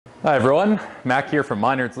Hi everyone, Mac here from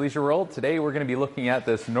Minard's Leisure World. Today we're going to be looking at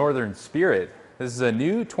this Northern Spirit. This is a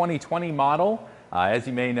new 2020 model. As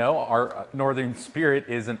you may know, our Northern Spirit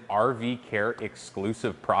is an RV Care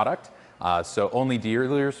exclusive product. So only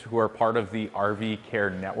dealers who are part of the RV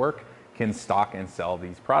Care network can stock and sell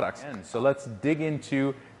these products. And so let's dig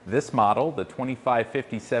into this model, the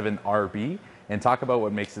 2557 RB, and talk about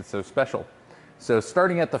what makes it so special. So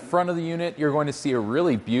starting at the front of the unit, you're going to see a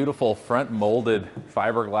really beautiful front molded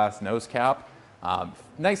fiberglass nose cap.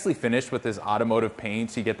 Nicely finished with this automotive paint,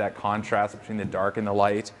 so you get that contrast between the dark and the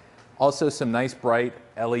light. Also some nice bright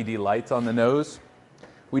LED lights on the nose.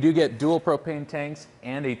 We do get dual propane tanks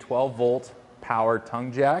and a 12-volt power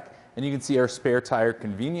tongue jack. And you can see our spare tire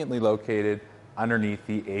conveniently located underneath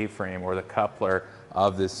the A-frame or the coupler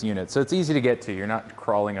of this unit. So it's easy to get to. You're not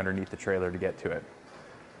crawling underneath the trailer to get to it.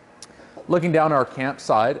 Looking down our camp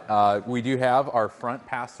side, we do have our front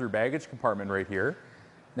pass-through baggage compartment right here.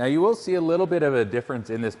 Now you will see a little bit of a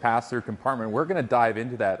difference in this pass-through compartment. We're going to dive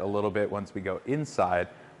into that a little bit once we go inside,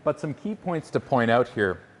 but some key points to point out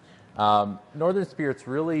here. Northern Spirit's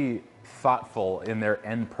really thoughtful in their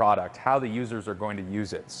end product, how the users are going to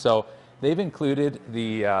use it. So they've included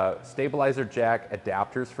the stabilizer jack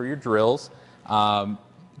adapters for your drills.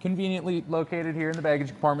 Conveniently located here in the baggage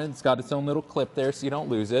compartment. It's got its own little clip there so you don't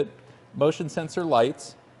lose it. Motion sensor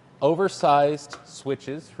lights, oversized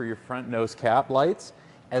switches for your front nose cap lights,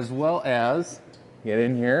 as well as, get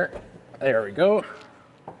in here, there we go,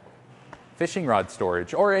 fishing rod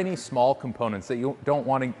storage or any small components that you don't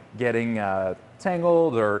want to getting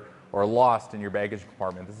tangled or lost in your baggage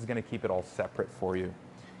compartment. This is going to keep it all separate for you.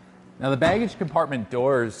 Now the baggage compartment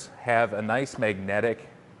doors have a nice magnetic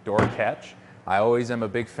door catch. I always am a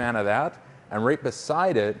big fan of that. And right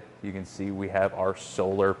beside it, you can see we have our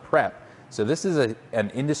solar prep. So this is an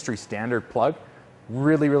industry standard plug.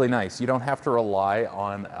 Really, really nice. You don't have to rely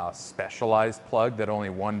on a specialized plug that only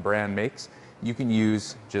one brand makes. You can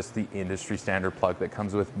use just the industry standard plug that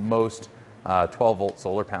comes with most 12-volt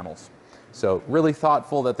solar panels. So really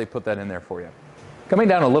thoughtful that they put that in there for you. Coming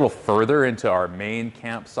down a little further into our main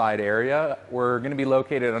campsite area, we're going to be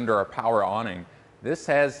located under our power awning. This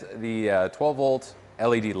has the 12-volt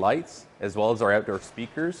LED lights as well as our outdoor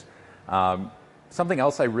speakers. Something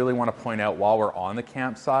else I really want to point out while we're on the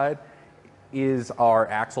campsite is our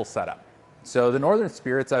axle setup. So the Northern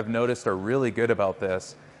Spirits, I've noticed, are really good about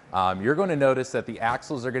this. You're going to notice that the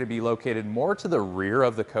axles are going to be located more to the rear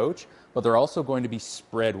of the coach, but they're also going to be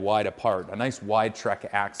spread wide apart, a nice wide trek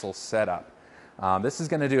axle setup. This is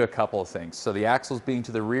going to do a couple of things. So the axles being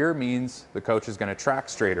to the rear means the coach is going to track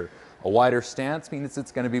straighter. A wider stance means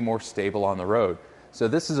it's going to be more stable on the road. So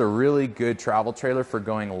this is a really good travel trailer for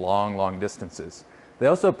going long distances. They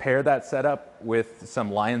also pair that setup with some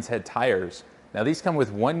Lion's Head tires. Now these come with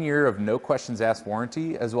 1 year of no questions asked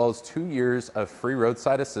warranty, as well as 2 years of free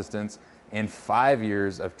roadside assistance and 5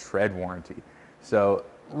 years of tread warranty. So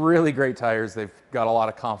really great tires. They've got a lot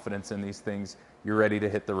of confidence in these things. You're ready to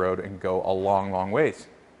hit the road and go a long ways.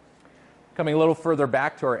 Coming a little further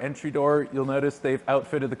back to our entry door, you'll notice they've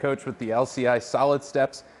outfitted the coach with the LCI solid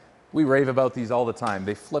steps. We rave about these all the time.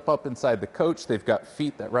 They flip up inside the coach. They've got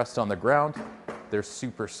feet that rest on the ground. They're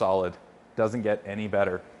super solid. Doesn't get any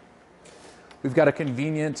better. We've got a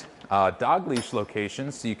convenient dog leash location,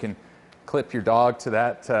 so you can clip your dog to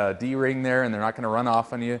that D-ring there and they're not going to run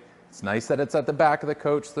off on you. It's nice that it's at the back of the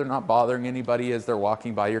coach. So they're not bothering anybody as they're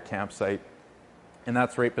walking by your campsite. And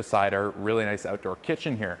that's right beside our really nice outdoor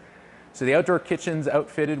kitchen here. So the outdoor kitchen's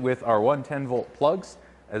outfitted with our 110-volt plugs,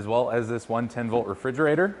 as well as this 110-volt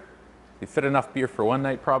refrigerator. You fit enough beer for one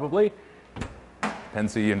night probably,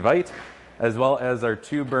 depends who you invite, as well as our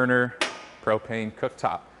 2-burner propane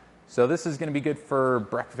cooktop. So this is going to be good for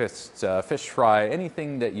breakfast, fish fry,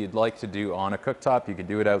 anything that you'd like to do on a cooktop. You can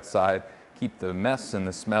do it outside, keep the mess and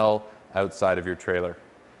the smell outside of your trailer.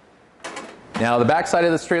 Now the back side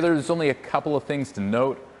of this trailer, there's only a couple of things to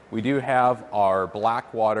note. We do have our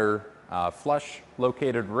black water flush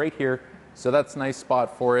located right here, so that's a nice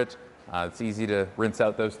spot for it. It's easy to rinse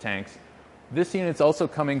out those tanks. This unit's also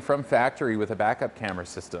coming from factory with a backup camera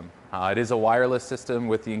system. It is a wireless system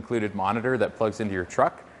with the included monitor that plugs into your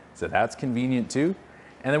truck, so that's convenient too.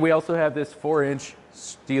 And then we also have this 4-inch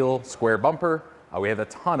steel square bumper. We have a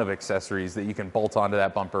ton of accessories that you can bolt onto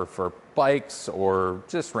that bumper for bikes or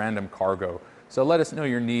just random cargo. So let us know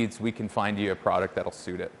your needs. We can find you a product that'll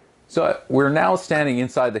suit it. So we're now standing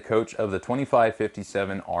inside the coach of the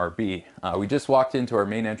 2557 RB. We just walked into our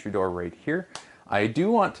main entry door right here. I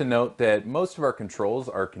do want to note that most of our controls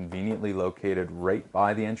are conveniently located right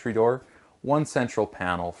by the entry door. One central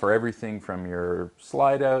panel for everything from your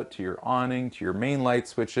slide out to your awning to your main light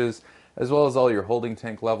switches, as well as all your holding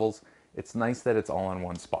tank levels. It's nice that it's all in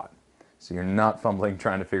one spot, so you're not fumbling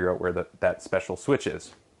trying to figure out where that special switch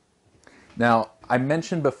is. Now, I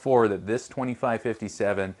mentioned before that this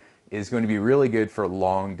 2557 is going to be really good for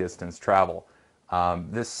long distance travel.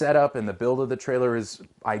 This setup and the build of the trailer is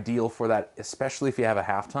ideal for that, especially if you have a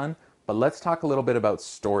half ton. But let's talk a little bit about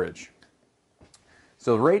storage.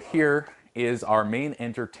 So right here is our main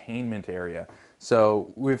entertainment area.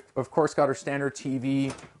 So we've of course got our standard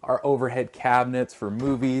TV, our overhead cabinets for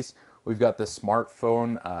movies. We've got the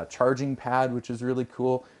smartphone charging pad, which is really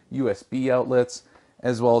cool, USB outlets,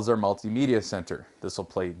 as well as our multimedia center. This will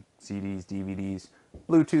play CDs, DVDs,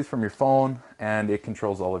 Bluetooth from your phone, and it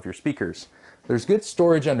controls all of your speakers. There's good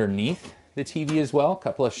storage underneath the TV as well, a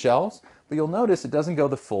couple of shelves, but you'll notice it doesn't go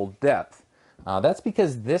the full depth. That's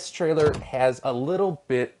because this trailer has a little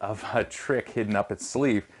bit of a trick hidden up its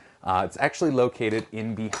sleeve. It's actually located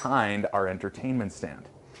in behind our entertainment stand.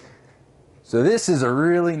 So this is a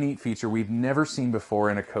really neat feature we've never seen before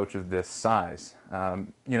in a coach of this size.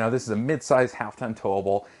 You know, this is a mid-size half-ton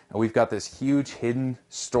towable, and we've got this huge hidden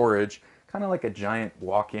storage, kind of like a giant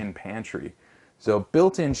walk-in pantry. So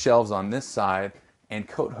built-in shelves on this side and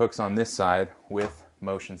coat hooks on this side with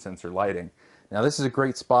motion sensor lighting. Now this is a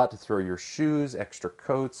great spot to throw your shoes, extra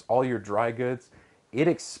coats, all your dry goods. It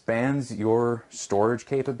expands your storage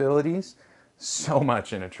capabilities so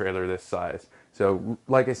much in a trailer this size. So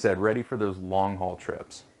like I said, ready for those long haul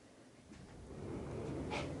trips.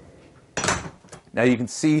 Now you can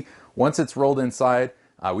see once it's rolled inside,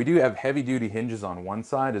 we do have heavy duty hinges on one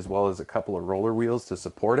side as well as a couple of roller wheels to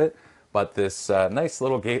support it. But this nice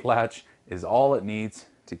little gate latch is all it needs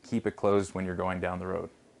to keep it closed when you're going down the road.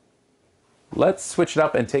 Let's switch it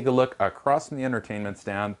up and take a look across from the entertainment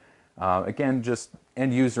stand. Again, just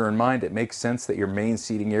end user in mind, it makes sense that your main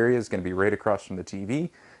seating area is going to be right across from the TV.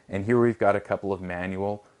 And here we've got a couple of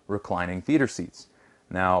manual reclining theater seats.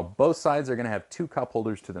 Now, both sides are going to have two cup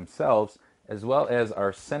holders to themselves, as well as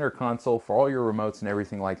our center console for all your remotes and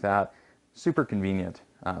everything like that. Super convenient.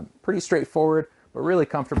 Pretty straightforward, but really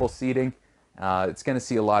comfortable seating. It's going to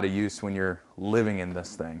see a lot of use when you're living in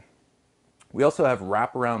this thing. We also have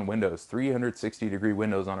wraparound windows, 360-degree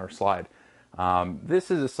windows on our slide.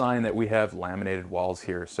 This is a sign that we have laminated walls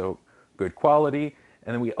here, so good quality.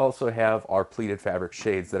 And then we also have our pleated fabric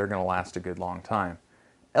shades that are going to last a good long time.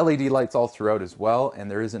 LED lights all throughout as well, and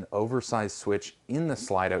there is an oversized switch in the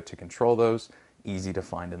slide out to control those, easy to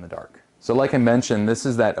find in the dark. So like I mentioned, this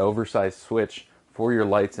is that oversized switch for your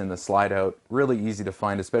lights in the slide out, really easy to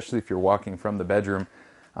find, especially if you're walking from the bedroom.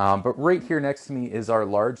 But right here next to me is our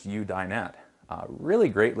large U dinette, really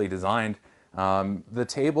greatly designed. The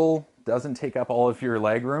table doesn't take up all of your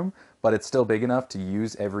leg room, but it's still big enough to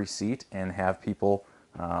use every seat and have people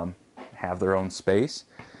have their own space.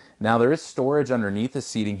 Now there is storage underneath the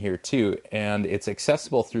seating here too, and it's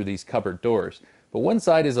accessible through these cupboard doors. But one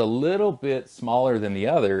side is a little bit smaller than the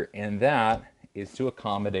other, and that is to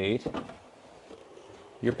accommodate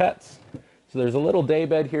your pets. So there's a little day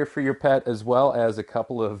bed here for your pet, as well as a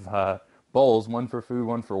couple of bowls, one for food,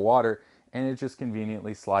 one for water, and it just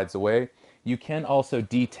conveniently slides away. You can also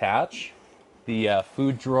detach the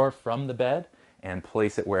food drawer from the bed and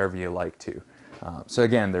place it wherever you like to. So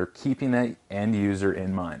again, they're keeping that end user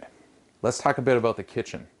in mind. Let's talk a bit about the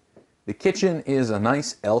kitchen. The kitchen is a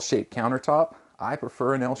nice L-shaped countertop. I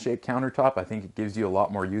prefer an L-shaped countertop. I think it gives you a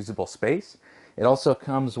lot more usable space. It also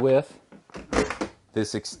comes with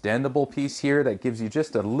this extendable piece here that gives you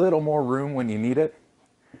just a little more room when you need it.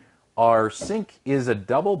 Our sink is a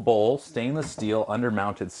double bowl stainless steel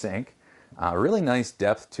undermounted sink. Really nice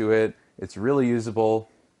depth to it. It's really usable,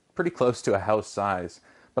 pretty close to a house size.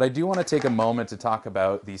 But I do want to take a moment to talk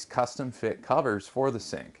about these custom fit covers for the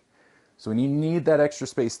sink. So when you need that extra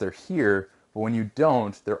space, they're here, but when you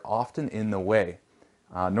don't, they're often in the way.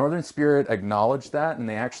 Northern Spirit acknowledged that, and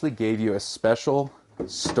they actually gave you a special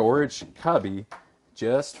storage cubby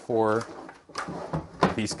just for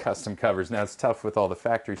these custom covers. Now it's tough with all the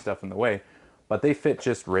factory stuff in the way, but they fit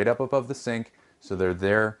just right up above the sink, so they're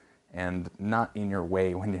there and not in your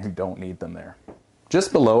way when you don't need them there.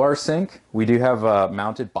 Just below our sink, we do have a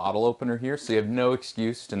mounted bottle opener here, so you have no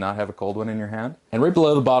excuse to not have a cold one in your hand. And right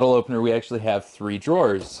below the bottle opener, we actually have 3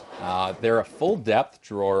 drawers. They're a full depth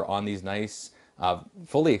drawer on these nice,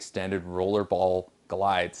 fully extended rollerball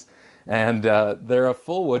glides. And they're a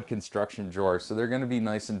full wood construction drawer, so they're going to be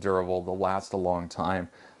nice and durable. They'll last a long time.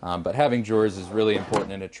 But having drawers is really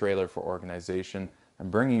important in a trailer for organization and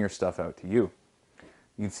bringing your stuff out to you.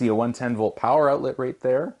 You can see a 110-volt power outlet right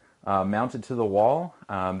there. Mounted to the wall.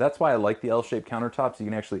 That's why I like the L-shaped countertops. You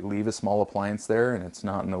can actually leave a small appliance there and it's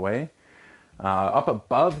not in the way. Up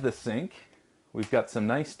above the sink, we've got some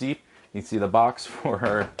nice deep You can see the box for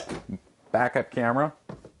our backup camera.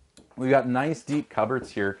 We've got nice deep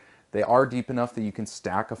cupboards here. They are deep enough that you can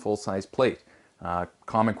stack a full-size plate.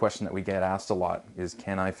 Common question that we get asked a lot is,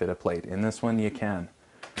 can I fit a plate? In this one, you can.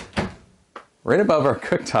 Right above our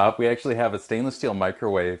cooktop, we actually have a stainless steel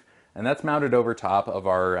microwave, and that's mounted over top of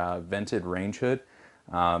our vented range hood.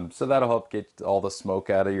 So that'll help get all the smoke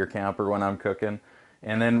out of your camper when I'm cooking.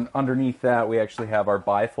 And then underneath that, we actually have our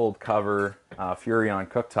bifold cover Furrion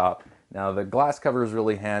cooktop. Now the glass cover is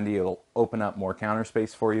really handy. It'll open up more counter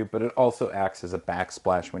space for you, but it also acts as a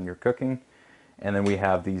backsplash when you're cooking. And then we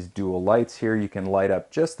have these dual lights here. You can light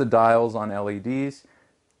up just the dials on LEDs,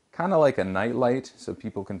 kind of like a night light so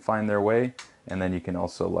people can find their way. And then you can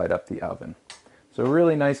also light up the oven. So a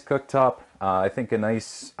really nice cooktop. I think a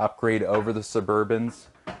nice upgrade over the Suburbans.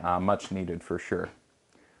 Much needed for sure.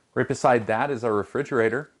 Right beside that is our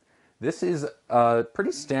refrigerator. This is a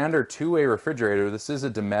pretty standard two-way refrigerator. This is a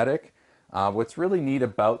Dometic. What's really neat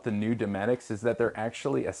about the new Dometics is that they're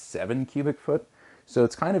actually a 7 cubic foot. So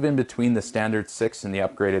it's kind of in between the standard 6 and the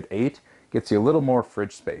upgraded 8. Gets you a little more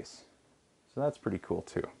fridge space. So that's pretty cool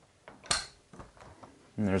too.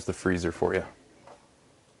 And there's the freezer for you.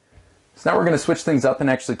 So now we're going to switch things up and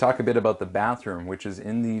actually talk a bit about the bathroom, which is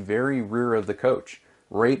in the very rear of the coach,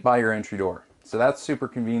 right by your entry door. So that's super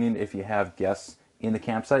convenient if you have guests in the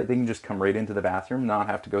campsite. They can just come right into the bathroom, not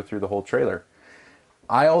have to go through the whole trailer.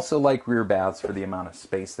 I also like rear baths for the amount of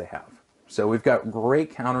space they have. So we've got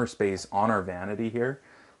great counter space on our vanity here.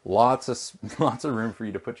 Lots of room for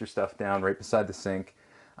you to put your stuff down right beside the sink.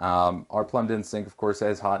 Our plumbed-in sink, of course,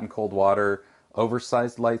 has hot and cold water,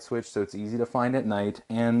 oversized light switch so it's easy to find at night,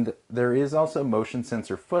 and there is also motion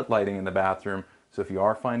sensor foot lighting in the bathroom, so if you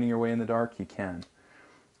are finding your way in the dark, you can.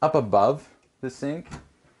 Up above the sink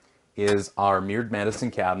is our mirrored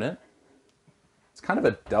medicine cabinet. It's kind of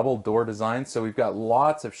a double door design, so we've got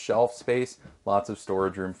lots of shelf space, lots of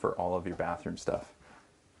storage room for all of your bathroom stuff.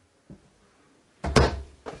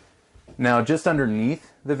 Now, just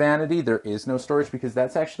underneath the vanity, there is no storage because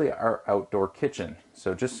that's actually our outdoor kitchen.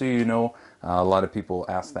 So just so you know, a lot of people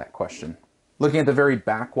ask that question. Looking at the very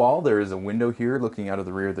back wall, there is a window here looking out of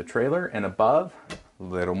the rear of the trailer, and above, a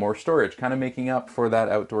little more storage, kind of making up for that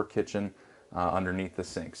outdoor kitchen underneath the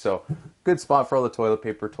sink. So good spot for all the toilet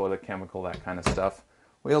paper, toilet chemical, that kind of stuff.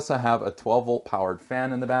 We also have a 12-volt powered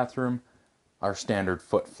fan in the bathroom, our standard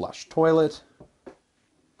foot flush toilet,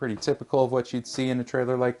 pretty typical of what you'd see in a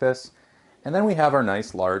trailer like this. And then we have our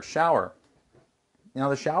nice large shower. Now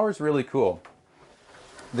the shower is really cool.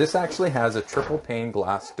 This actually has a triple pane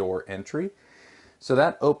glass door entry. So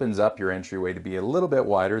that opens up your entryway to be a little bit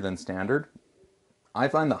wider than standard. I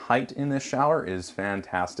find the height in this shower is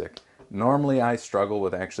fantastic. Normally I struggle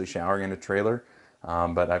with actually showering in a trailer,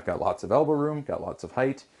 but I've got lots of elbow room, got lots of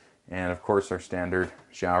height, and of course our standard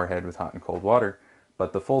shower head with hot and cold water.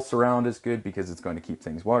 But the full surround is good because it's going to keep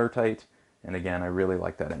things watertight. And again, I really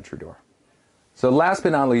like that entry door. So last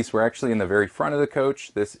but not least, we're actually in the very front of the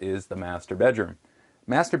coach. This is the master bedroom.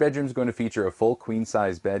 Master bedroom is going to feature a full queen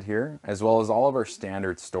size bed here, as well as all of our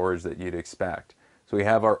standard storage that you'd expect. So we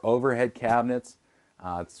have our overhead cabinets.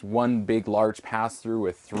 It's one big large pass-through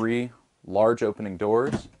with 3 large opening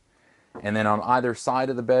doors. And then on either side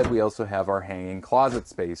of the bed, we also have our hanging closet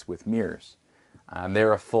space with mirrors.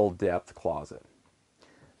 They're a full depth closet.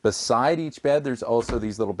 Beside each bed, there's also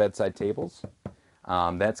these little bedside tables.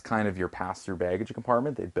 That's kind of your pass-through baggage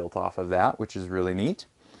compartment. They built off of that, which is really neat.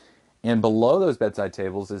 And below those bedside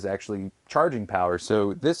tables is actually charging power.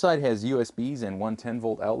 So this side has USBs and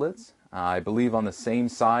 110-volt outlets. I believe on the same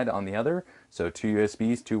side on the other. So 2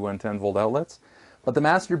 USBs, 2 110-volt outlets. But the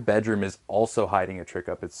master bedroom is also hiding a trick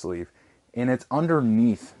up its sleeve, and it's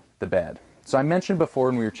underneath the bed. So I mentioned before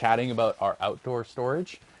when we were chatting about our outdoor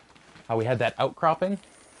storage, how we had that outcropping.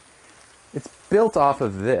 It's built off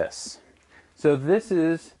of this. So this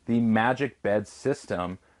is the Magic Bed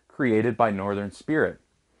system created by Northern Spirit.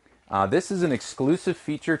 This is an exclusive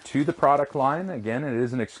feature to the product line. Again, it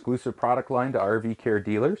is an exclusive product line to RV Care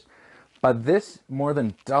dealers, but this more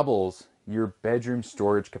than doubles your bedroom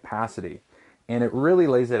storage capacity, and it really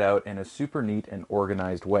lays it out in a super neat and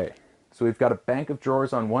organized way. So we've got a bank of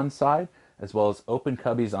drawers on one side, as well as open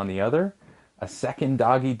cubbies on the other, a second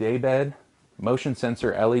doggy daybed, motion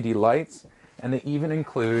sensor LED lights, and they even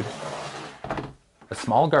include a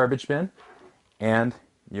small garbage bin and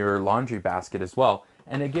your laundry basket as well.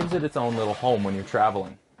 And it gives it its own little home when you're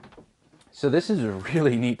traveling. So this is a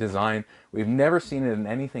really neat design. We've never seen it in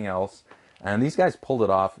anything else. And these guys pulled it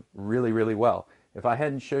off really, really well. If I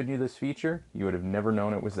hadn't showed you this feature, you would have never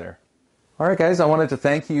known it was there. All right, guys, I wanted to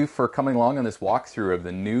thank you for coming along on this walkthrough of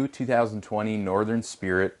the new 2020 Northern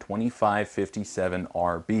Spirit 2557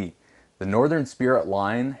 RB. The Northern Spirit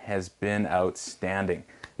line has been outstanding.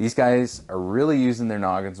 These guys are really using their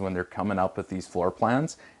noggins when they're coming up with these floor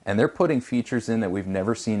plans, and they're putting features in that we've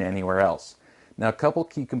never seen anywhere else. Now, a couple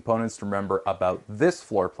key components to remember about this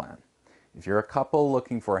floor plan. If you're a couple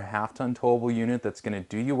looking for a half-ton towable unit that's going to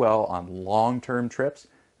do you well on long-term trips,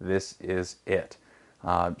 this is it.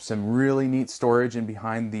 Some really neat storage in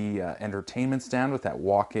behind the entertainment stand with that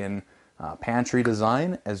walk-in pantry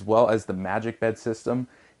design, as well as the magic bed system.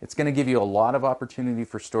 It's going to give you a lot of opportunity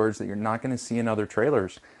for storage that you're not going to see in other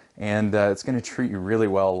trailers, and it's going to treat you really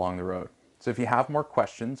well along the road. So if you have more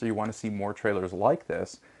questions or you want to see more trailers like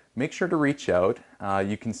this, make sure to reach out.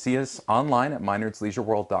 You can see us online at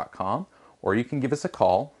minardsleisureworld.com, or you can give us a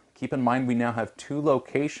call. Keep in mind we now have 2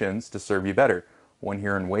 locations to serve you better, one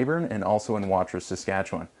here in Weyburn and also in Watrous,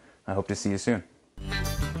 Saskatchewan. I hope to see you soon.